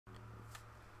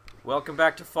Welcome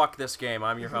back to Fuck This Game.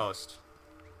 I'm your host.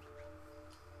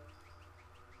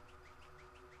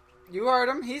 You heard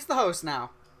him. He's the host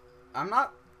now. I'm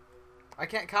not. I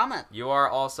can't comment. You are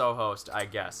also host, I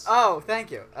guess. Oh, thank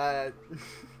you.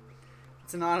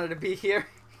 It's an honor to be here.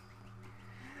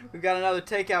 We've got another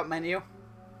takeout menu.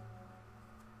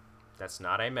 That's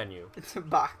not a menu. It's a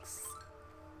box.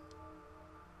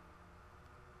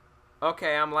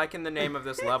 Okay, I'm liking the name of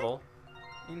this level.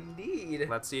 Indeed.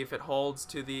 Let's see if it holds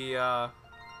to the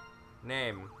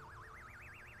name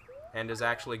and is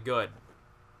actually good.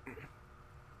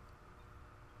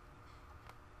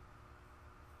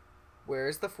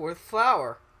 Where's the fourth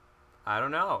flower? I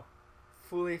don't know.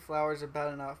 Fully flowers are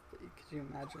bad enough, but could you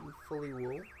imagine fully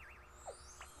wool?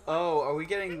 Oh, are we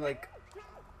getting like...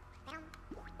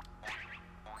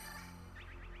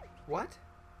 What?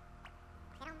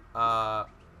 The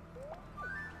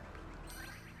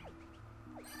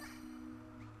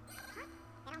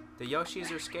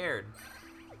Yoshis are scared.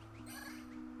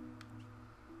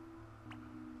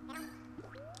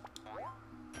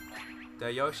 The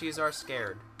Yoshis are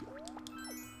scared.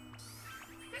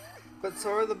 But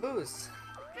so are the Boos.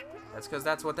 That's because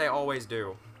that's what they always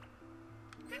do.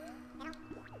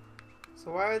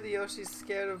 So why are the Yoshis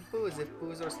scared of Boos if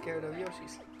Boos are scared of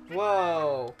Yoshis?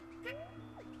 Whoa!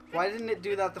 Why didn't it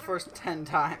do that the first 10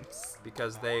 times?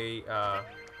 Because they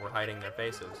were hiding their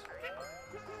faces.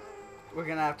 We're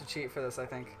gonna have to cheat for this, I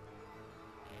think.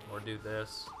 Or do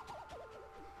this.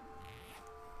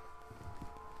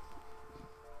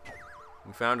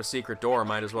 We found a secret door,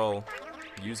 might as well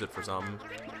use it for something.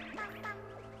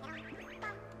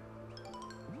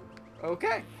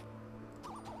 Okay.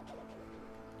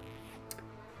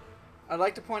 I'd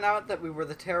like to point out that we were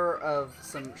the terror of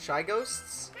some shy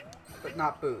ghosts, but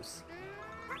not Boos.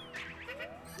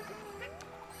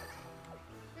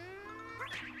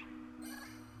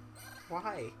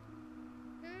 Why?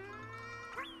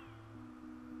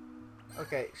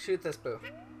 Okay, shoot this Boo.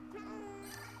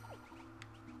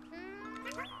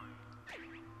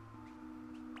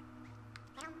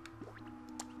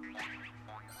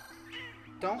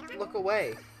 Don't look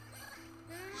away.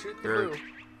 Shoot the You're Boo.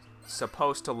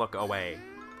 supposed to look away.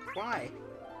 Why?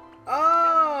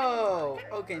 Oh!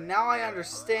 Okay, now I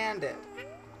understand it.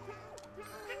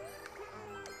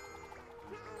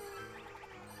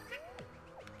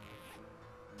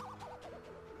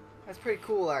 That's pretty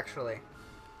cool, actually.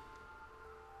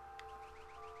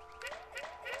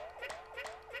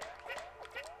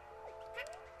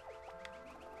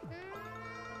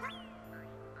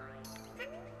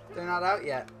 They're not out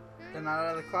yet. They're not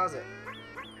out of the closet.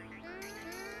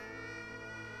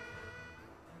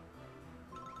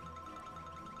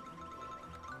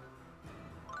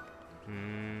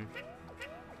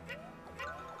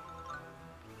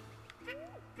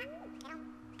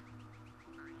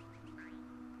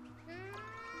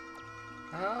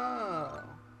 Oh,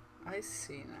 I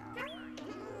see now.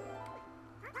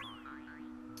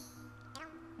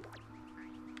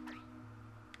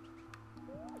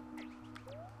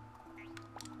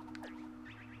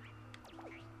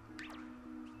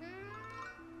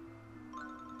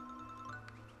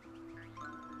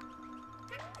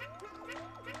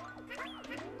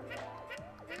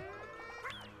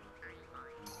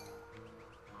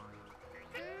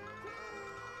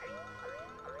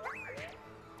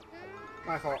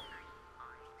 My fault.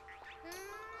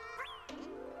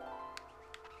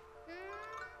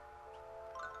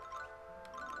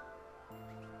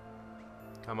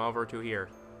 Come over to here.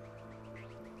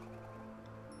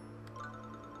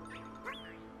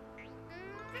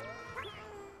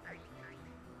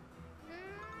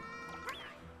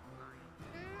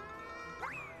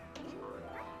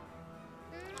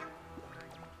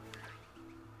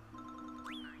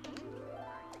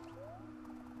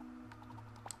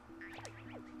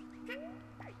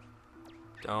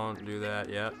 Don't do that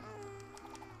yet.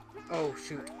 Oh,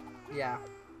 shoot. Yeah.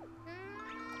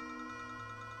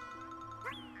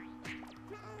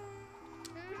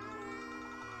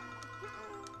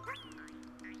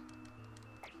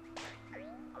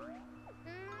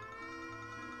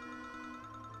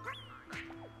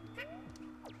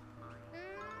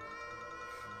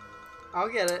 I'll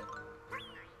get it.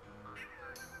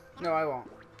 No, I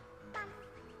won't.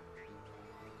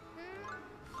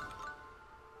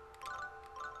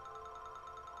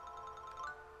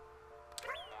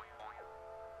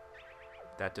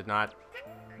 That did not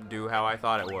do how I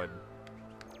thought it would.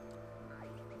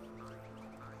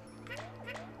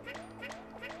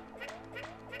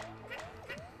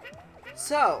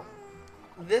 So,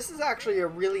 this is actually a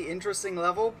really interesting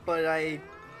level, but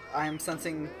I'm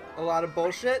sensing a lot of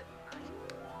bullshit.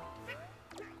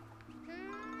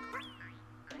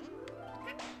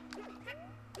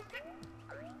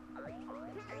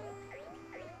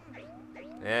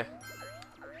 Eh.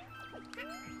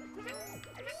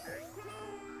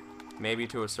 Maybe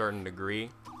to a certain degree.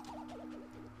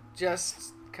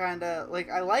 Just kind of like,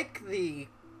 I like the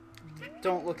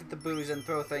don't look at the boos and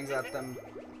throw things at them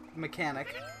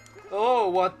mechanic. Oh,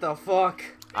 what the fuck?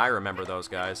 I remember those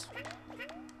guys.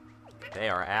 They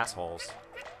are assholes.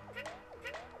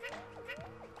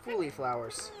 Fooly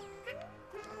flowers.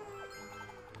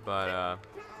 But,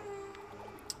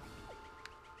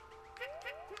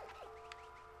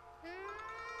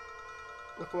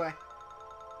 Look away.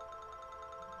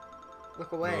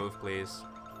 Look away. move, please.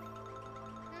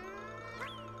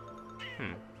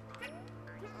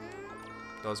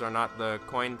 Those are not the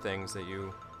coin things that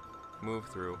you move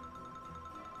through.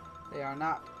 They are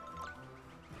not.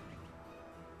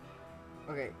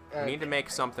 Okay. We need to make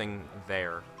something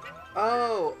there.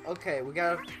 Oh, okay. We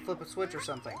gotta flip a switch or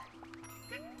something.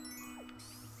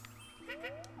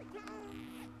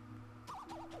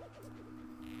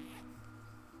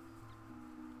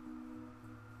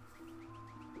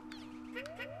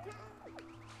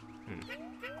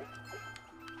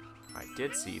 I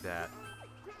did see that.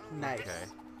 Nice. Okay.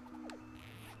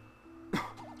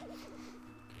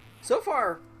 So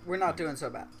far, we're not doing so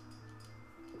bad.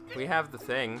 We have the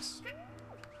things.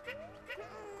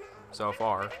 So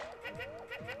far.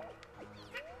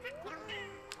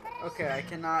 Okay, I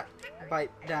cannot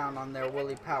bite down on their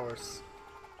woolly powers.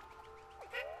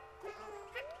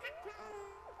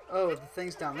 Oh, the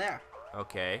thing's down there.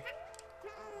 Okay.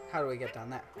 How do we get down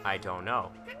there? I don't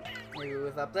know. Maybe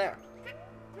with up there.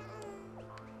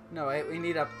 No, wait, we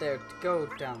need up there to go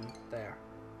down there.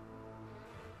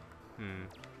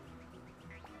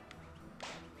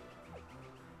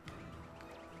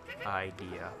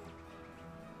 Idea.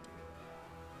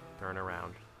 Turn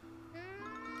around.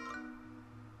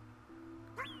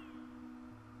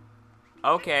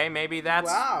 Okay, maybe that's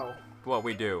Wow. what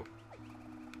we do.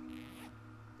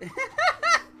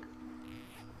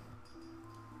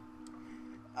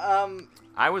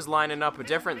 I was lining up a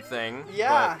different thing.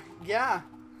 Yeah, yeah.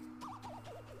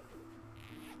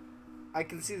 I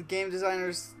can see the game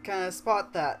designers kind of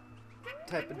spot that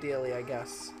type of dealie, I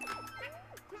guess.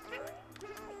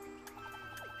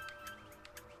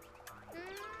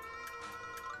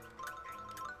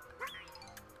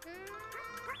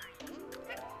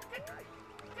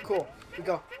 Cool. We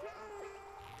go.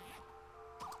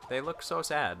 They look so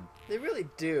sad. They really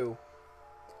do.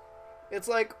 It's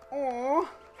like, oh,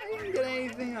 I didn't get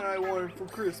anything that I wanted for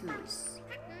Christmas.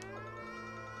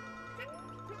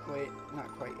 Wait, not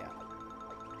quite yet.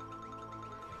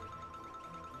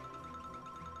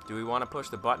 Do we want to push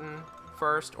the button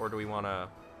first, or do we want to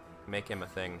make him a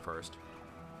thing first?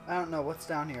 I don't know. What's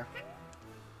down here?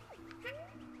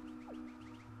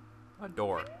 A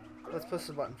door. Let's push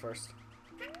the button first.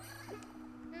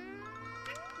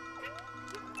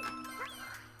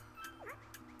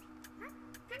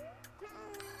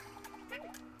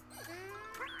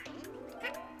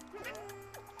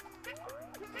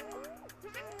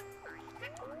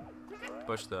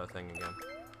 Push the thing again.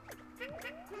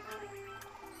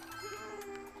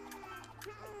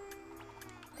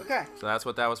 Okay. So that's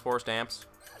what that was for, Stamps?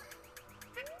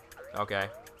 Okay.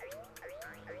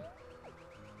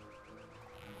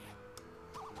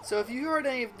 So have you heard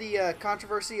any of the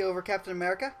controversy over Captain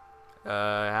America?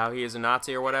 How he is a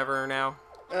Nazi or whatever now?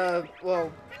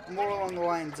 Well, more along the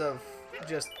lines of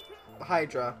just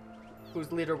Hydra,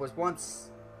 whose leader was once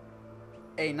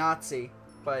a Nazi,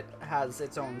 but has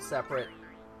its own separate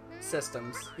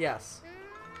systems. Yes.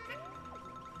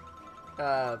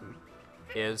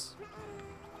 Is.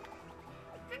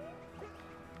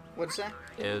 What'd you say?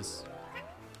 Is.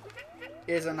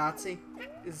 Is a Nazi?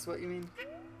 Is this what you mean?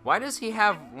 Why does he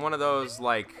have one of those,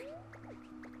 like,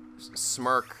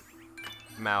 smirk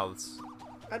mouths?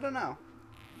 I don't know.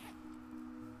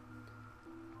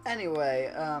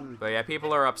 Anyway, But yeah,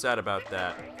 people are upset about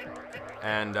that.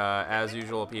 And, as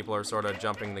usual, people are sort of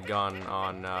jumping the gun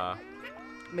on,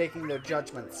 making their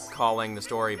judgments. calling the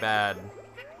story bad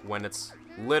when it's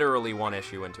literally one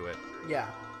issue into it. Yeah.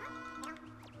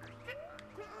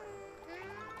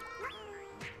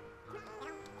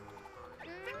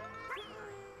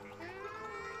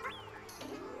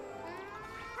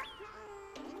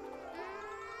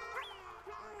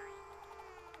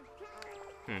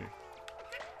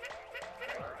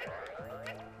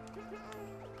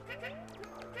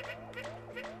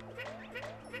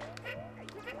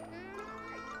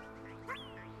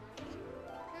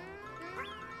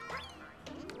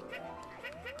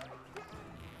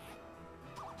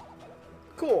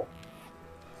 Cool.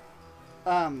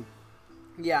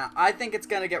 Yeah, I think it's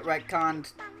gonna get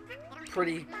retconned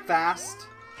pretty fast.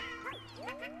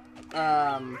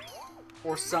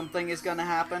 or something is gonna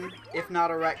happen. If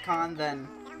not a retcon, then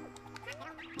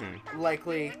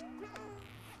likely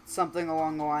something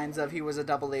along the lines of he was a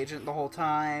double agent the whole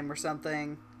time or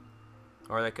something.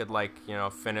 Or they could, like, you know,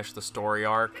 finish the story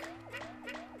arc.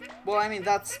 Well, I mean,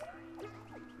 that's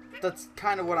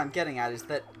kind of what I'm getting at, is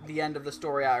that the end of the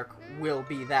story arc will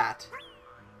be that.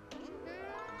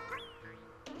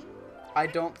 I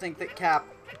don't think that Cap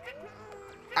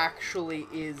actually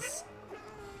is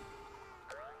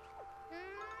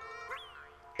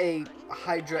a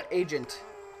Hydra agent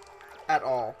at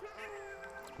all.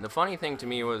 The funny thing to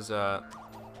me was, there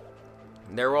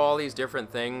were all these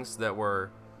different things that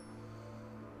were,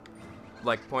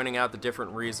 like, pointing out the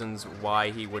different reasons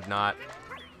why he would not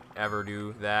ever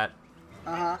do that.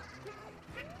 Uh-huh.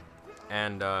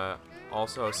 And,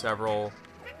 also several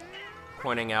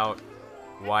pointing out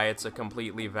why it's a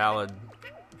completely valid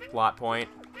plot point.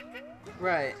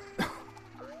 Right.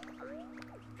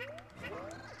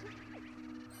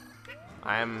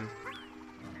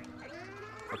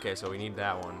 Okay, so we need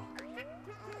that one.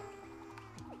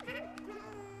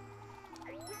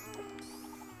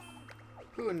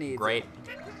 Who needs Great.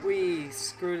 it? We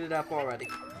screwed it up already.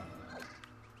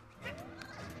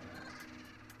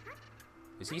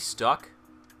 Is he stuck?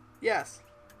 Yes.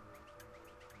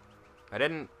 I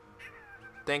didn't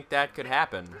think that could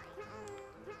happen.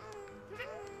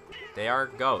 They are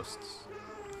ghosts.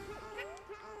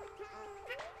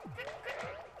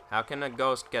 How can a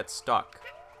ghost get stuck?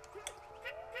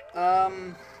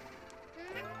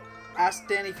 Ask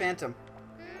Danny Phantom.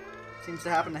 Seems to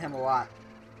happen to him a lot.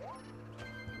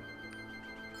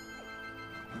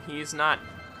 He's not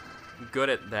good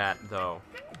at that, though.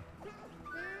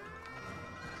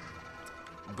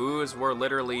 Boos were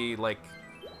literally, like,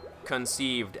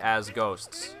 conceived as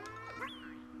ghosts.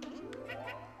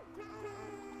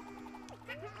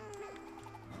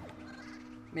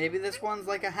 Maybe this one's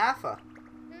like a half-a.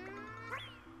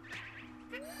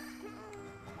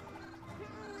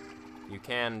 You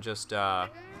can just,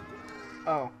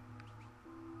 Oh.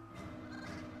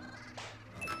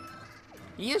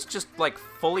 He is just, like,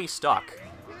 fully stuck.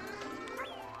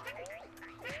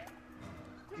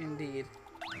 Indeed.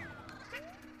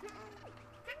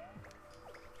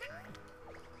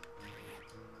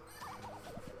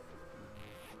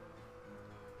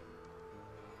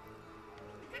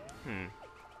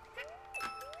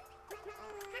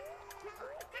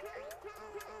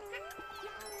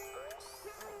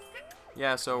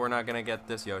 Yeah, so we're not gonna get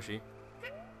this Yoshi.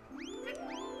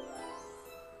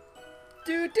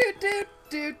 Do.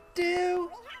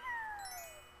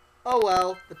 Oh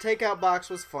well, the takeout box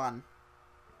was fun.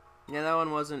 Yeah, that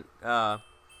one wasn't,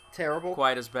 Terrible.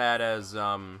 quite as bad as,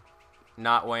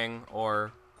 Notwing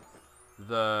or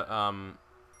the,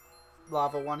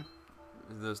 Lava one.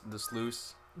 the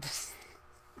sluice.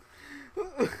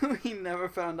 We never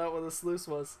found out what a sluice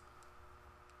was.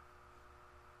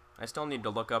 I still need to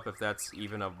look up if that's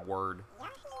even a word.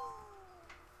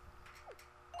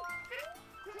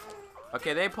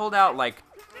 Okay, they pulled out, like,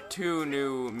 2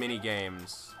 new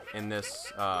mini-games in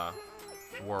this,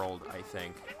 world, I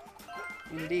think.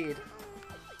 Indeed.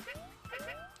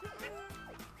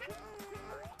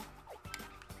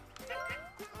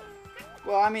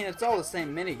 Well, I mean, it's all the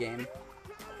same minigame.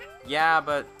 Yeah,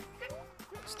 but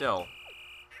still.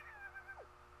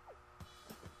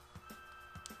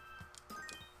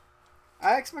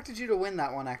 I expected you to win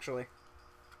that one, actually.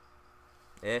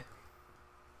 Eh.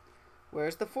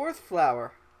 Where's the 4th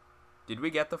flower? Did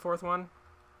we get the 4th one?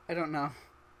 I don't know.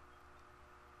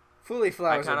 Fooly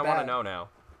flowers I kind are of bad. want to know now.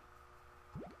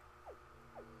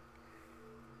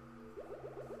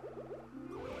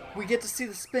 We get to see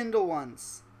the spindle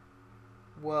ones.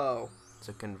 Whoa. It's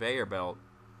a conveyor belt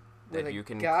With that a you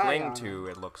can guy cling on to,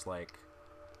 it looks like.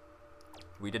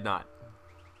 We did not.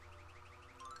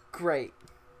 Great.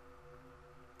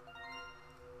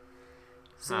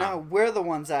 So Huh. now we're the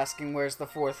ones asking where's the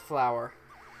 4th flower.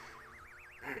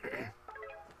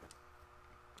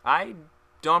 I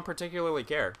don't particularly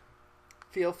care.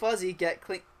 Feel fuzzy, get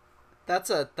clean. That's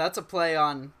a play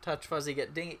on touch fuzzy,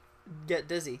 get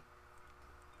dizzy.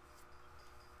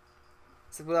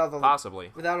 So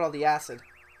Possibly. without all the acid.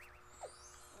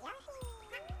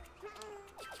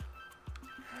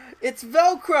 It's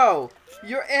Velcro.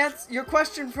 Your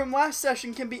question from last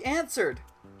session can be answered.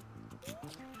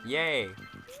 Yay.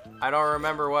 I don't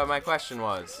remember what my question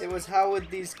was. It was how would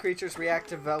these creatures react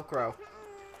to Velcro?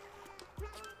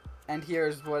 And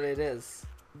here's what it is.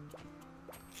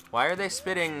 Why are they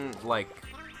spitting, like,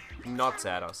 nuts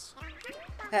at us?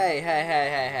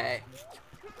 Hey.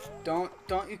 Don't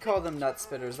you call them nut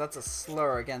spitters. That's a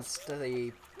slur against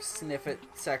the sniff it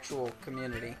sexual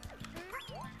community.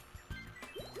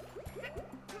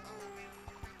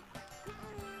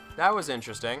 That was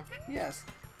interesting. Yes.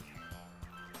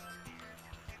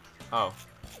 Oh,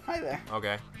 Hi there.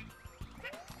 okay.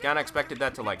 Kinda expected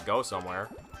that to, like, go somewhere.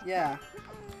 Yeah.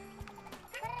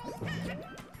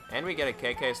 And we get a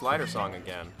KK Slider song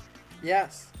again.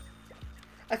 Yes.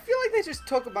 I feel like they just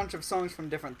took a bunch of songs from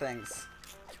different things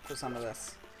for some of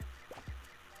this.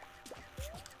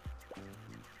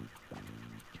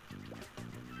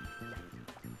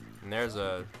 And there's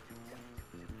a...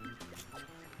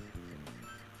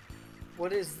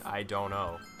 What is... I don't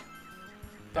know.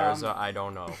 There's a I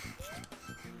don't know.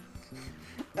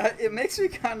 it makes me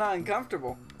kind of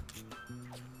uncomfortable.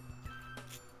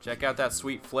 Check out that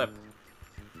sweet flip.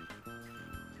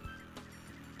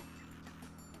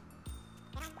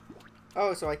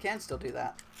 Oh, so I can still do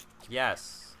that.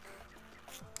 Yes.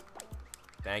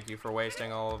 Thank you for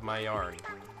wasting all of my yarn.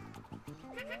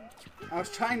 I was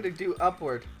trying to do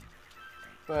upward,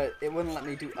 but it wouldn't let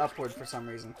me do upward for some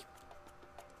reason.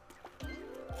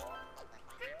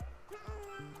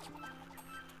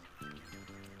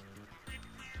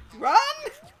 Run!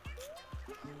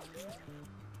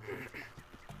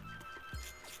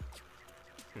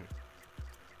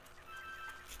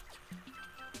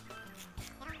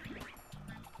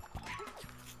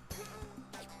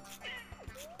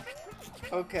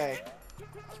 Okay.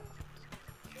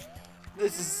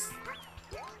 This is...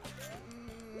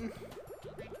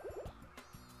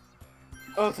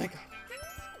 Oh, thank God.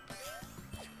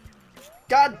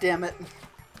 God damn it.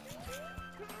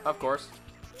 Of course.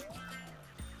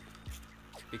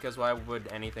 Because why would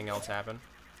anything else happen?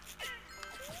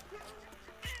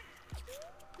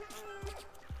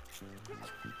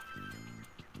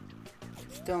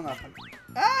 Still nothing.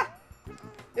 Ah!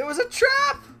 It was a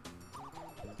trap!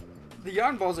 The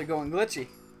yarn balls are going glitchy.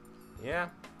 Yeah.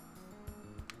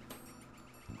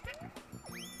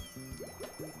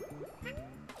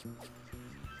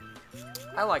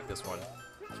 I like this one.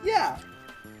 Yeah.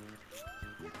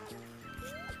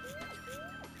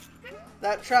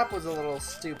 That trap was a little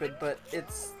stupid, but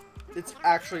it's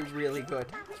actually really good.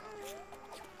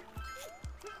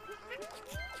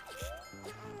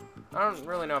 I don't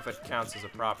really know if it counts as a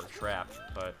proper trap,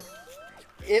 but...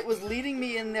 It was leading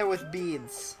me in there with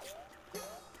beads.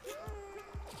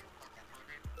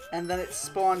 And then it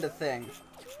spawned a thing.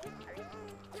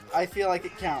 I feel like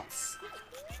it counts.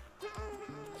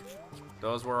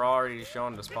 Those were already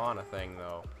shown to spawn a thing,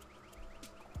 though.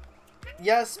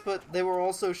 Yes, but they were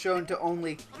also shown to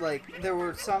only, like, there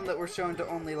were some that were shown to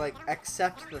only, like,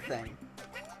 accept the thing.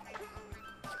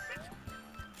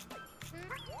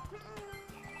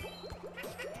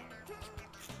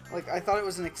 Like, I thought it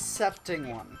was an accepting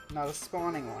one, not a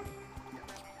spawning one.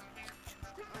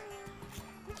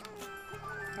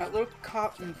 That little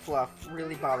cotton fluff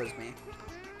really bothers me.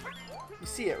 You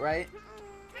see it, right?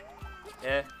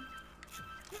 Eh.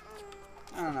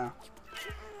 I don't know.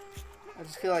 I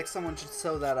just feel like someone should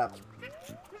sew that up.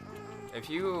 If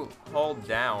you hold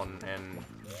down and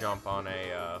jump on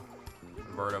a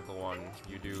vertical one,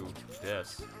 you do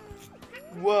this.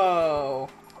 Whoa!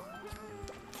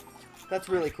 That's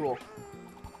really cool.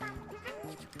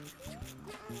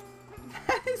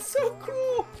 That is so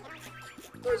cool!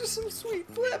 Those are some sweet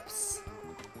flips!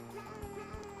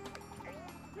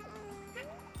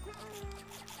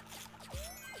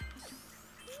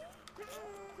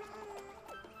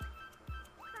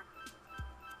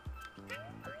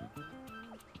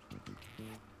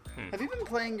 Have you been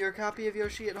playing your copy of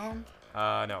Yoshi at home?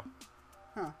 No.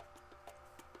 Huh.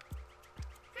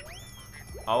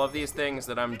 All of these things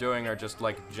that I'm doing are just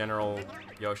like general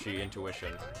Yoshi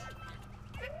intuition.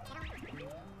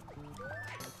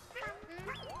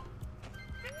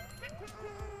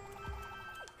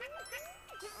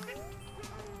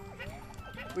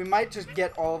 We might just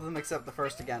get all of them except the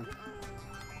first again.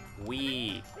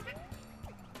 Wee.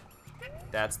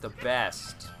 That's the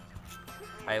best.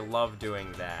 I love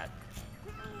doing that.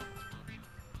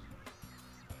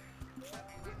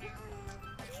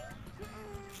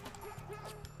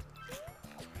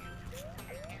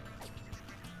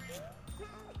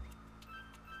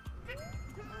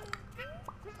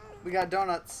 We got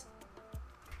donuts.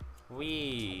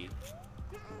 Wee.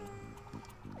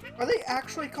 Are they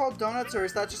actually called donuts, or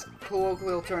is that just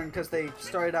colloquial term because they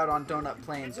started out on donut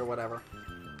plains or whatever?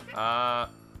 I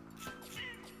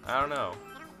don't know.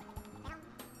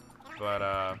 But,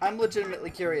 I'm legitimately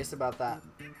curious about that.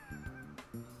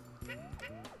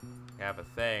 have a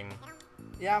thing.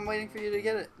 Yeah, I'm waiting for you to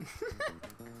get it.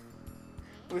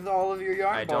 With all of your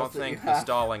yarn I balls don't think that you the have.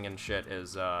 stalling and shit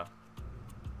is, all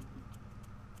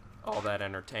that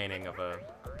entertaining of a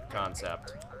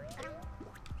concept.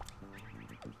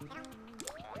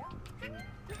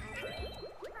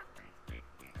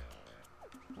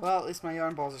 Well, at least my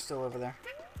yarn balls are still over there.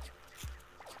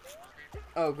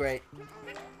 Oh, great.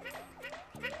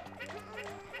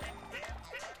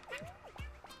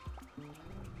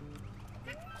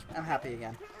 I'm happy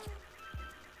again.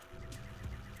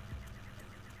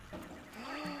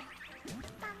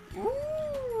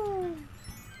 Ooh.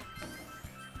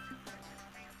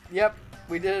 Yep,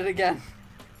 we did it again.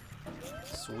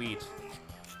 Sweet.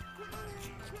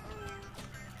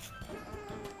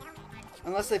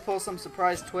 Unless they pull some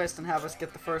surprise twist and have us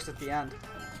get the first at the end.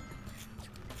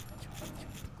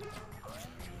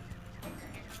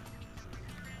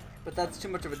 But that's too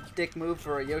much of a dick move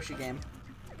for a Yoshi game.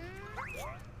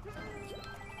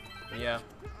 Yeah.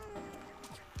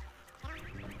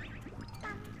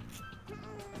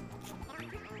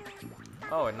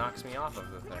 Oh, it knocks me off of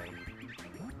the thing.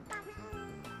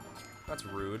 That's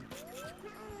rude.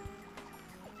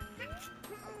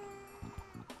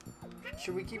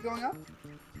 Should we keep going up?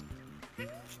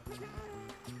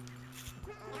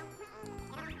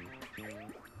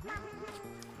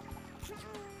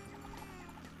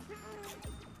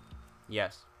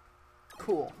 Yes.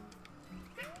 Cool.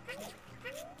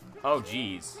 Oh,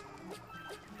 jeez.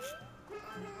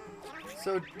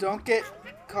 So don't get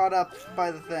caught up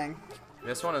by the thing.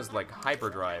 This one is like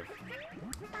hyperdrive.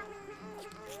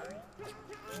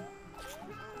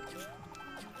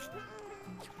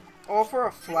 All for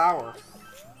a flower.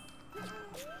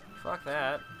 Fuck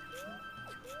that.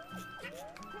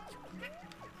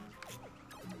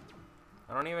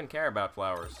 I don't even care about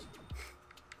flowers.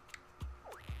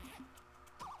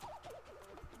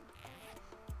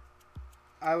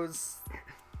 I was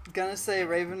gonna say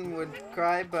Raven would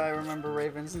cry, but I remember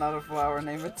Raven's not a flower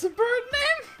name, it's a bird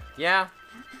name! Yeah.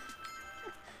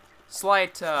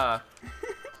 Slight,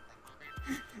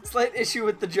 Slight issue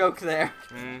with the joke there.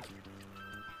 mm,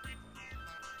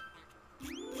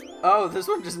 Oh, this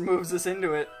one just moves us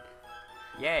into it.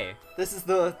 yay. This is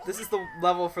the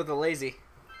level for the lazy.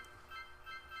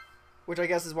 Which I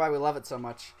guess is why we love it so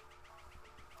much.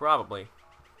 Probably.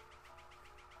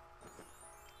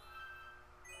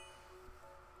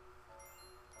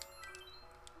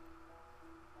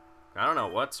 I don't know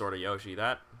what sort of Yoshi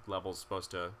that level's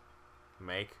supposed to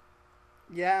make.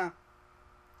 Yeah.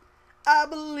 I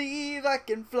believe I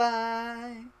can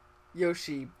fly.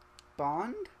 Yoshi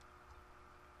Bond?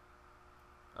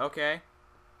 Okay.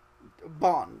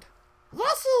 Bond.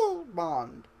 Russell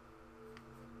Bond.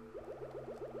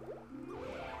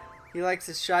 He likes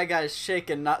his Shy Guys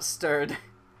shaken, not stirred.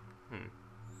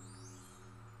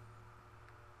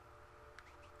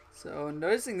 So,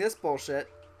 noticing this bullshit.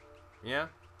 Yeah.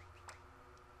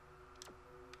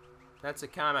 That's a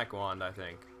Kamek wand, I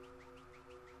think.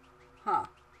 Huh.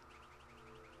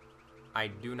 I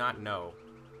do not know.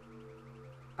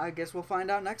 I guess we'll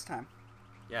find out next time.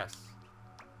 Yes.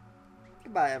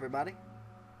 Goodbye, everybody.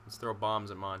 Let's throw bombs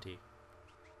at Monty.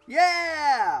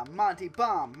 Yeah! Monty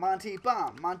Bomb, Monty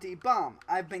Bomb, Monty Bomb.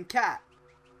 I've been Cat.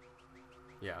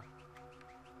 Yeah.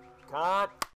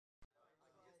 Cat.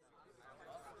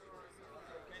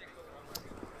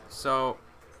 So,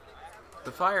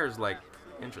 the fire's like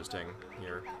interesting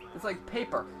here. It's like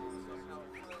paper.